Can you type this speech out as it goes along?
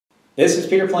This is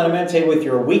Peter Planamente with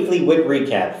your weekly WIT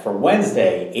recap for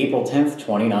Wednesday, April 10th,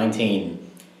 2019.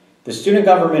 The Student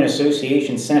Government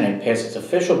Association Senate passed its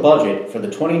official budget for the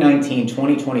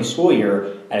 2019-2020 school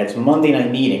year at its Monday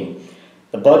night meeting.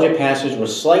 The budget passage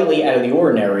was slightly out of the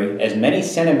ordinary as many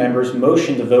Senate members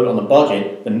motioned to vote on the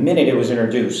budget the minute it was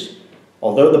introduced.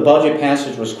 Although the budget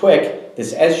passage was quick,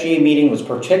 this SGA meeting was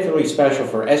particularly special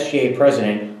for SGA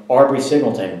President Aubrey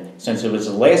Singleton, since it was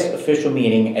the last official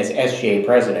meeting as SGA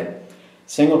President.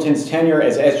 Singleton's tenure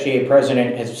as SGA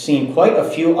President has seen quite a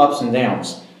few ups and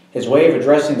downs. His way of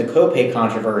addressing the copay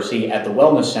controversy at the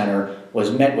Wellness Center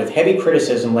was met with heavy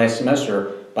criticism last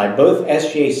semester by both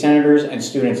SGA senators and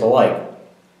students alike.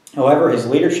 However, his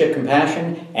leadership,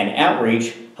 compassion, and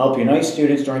outreach helped unite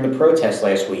students during the protest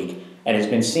last week and has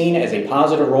been seen as a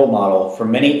positive role model for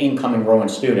many incoming Rowan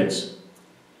students.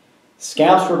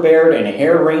 Scalps were bared and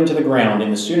hair rained to the ground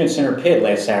in the Student Center pit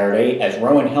last Saturday as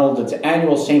Rowan held its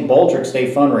annual St. Baldrick's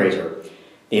Day fundraiser.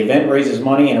 The event raises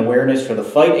money and awareness for the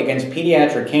fight against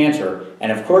pediatric cancer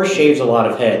and of course shaves a lot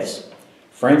of heads.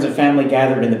 Friends and family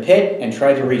gathered in the pit and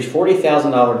tried to reach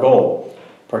 $40,000 goal.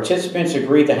 Participants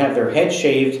agreed to have their heads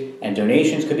shaved and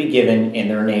donations could be given in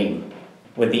their name.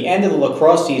 With the end of the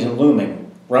lacrosse season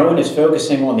looming, Rowan is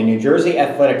focusing on the New Jersey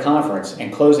Athletic Conference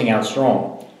and closing out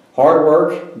strong. Hard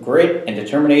work, grit, and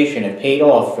determination have paid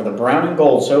off for the Brown and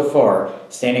Gold so far,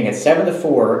 standing at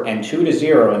 7-4 and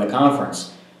 2-0 in the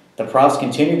conference. The Profs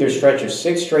continued their stretch of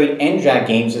 6 straight NJAC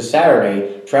games this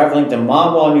Saturday, traveling to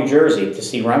Mahwah, New Jersey to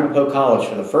see Ramapo College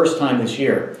for the first time this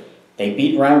year. They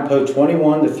beat Ramapo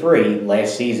 21-3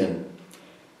 last season.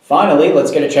 Finally,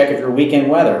 let's get a check of your weekend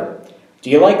weather. Do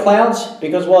you like clouds?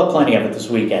 Because we'll have plenty of it this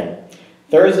weekend.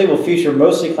 Thursday will feature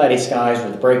mostly cloudy skies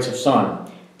with breaks of sun.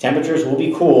 Temperatures will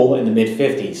be cool in the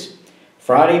mid-50s.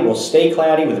 Friday will stay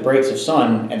cloudy with breaks of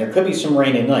sun, and there could be some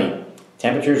rain at night.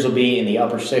 Temperatures will be in the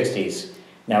upper 60s.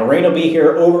 Now, rain will be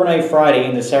here overnight Friday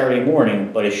into Saturday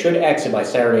morning, but it should exit by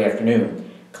Saturday afternoon.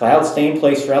 Clouds stay in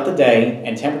place throughout the day,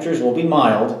 and temperatures will be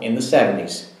mild in the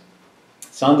 70s.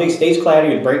 Sunday stays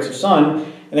cloudy with breaks of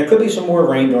sun, and there could be some more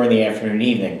rain during the afternoon and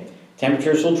evening.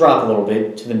 Temperatures will drop a little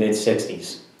bit to the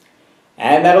mid-60s.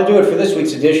 And that'll do it for this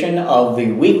week's edition of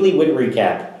the Weekly WIT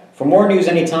Recap. For more news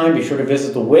anytime, be sure to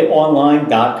visit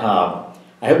thewitonline.com.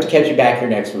 I hope to catch you back here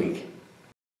next week.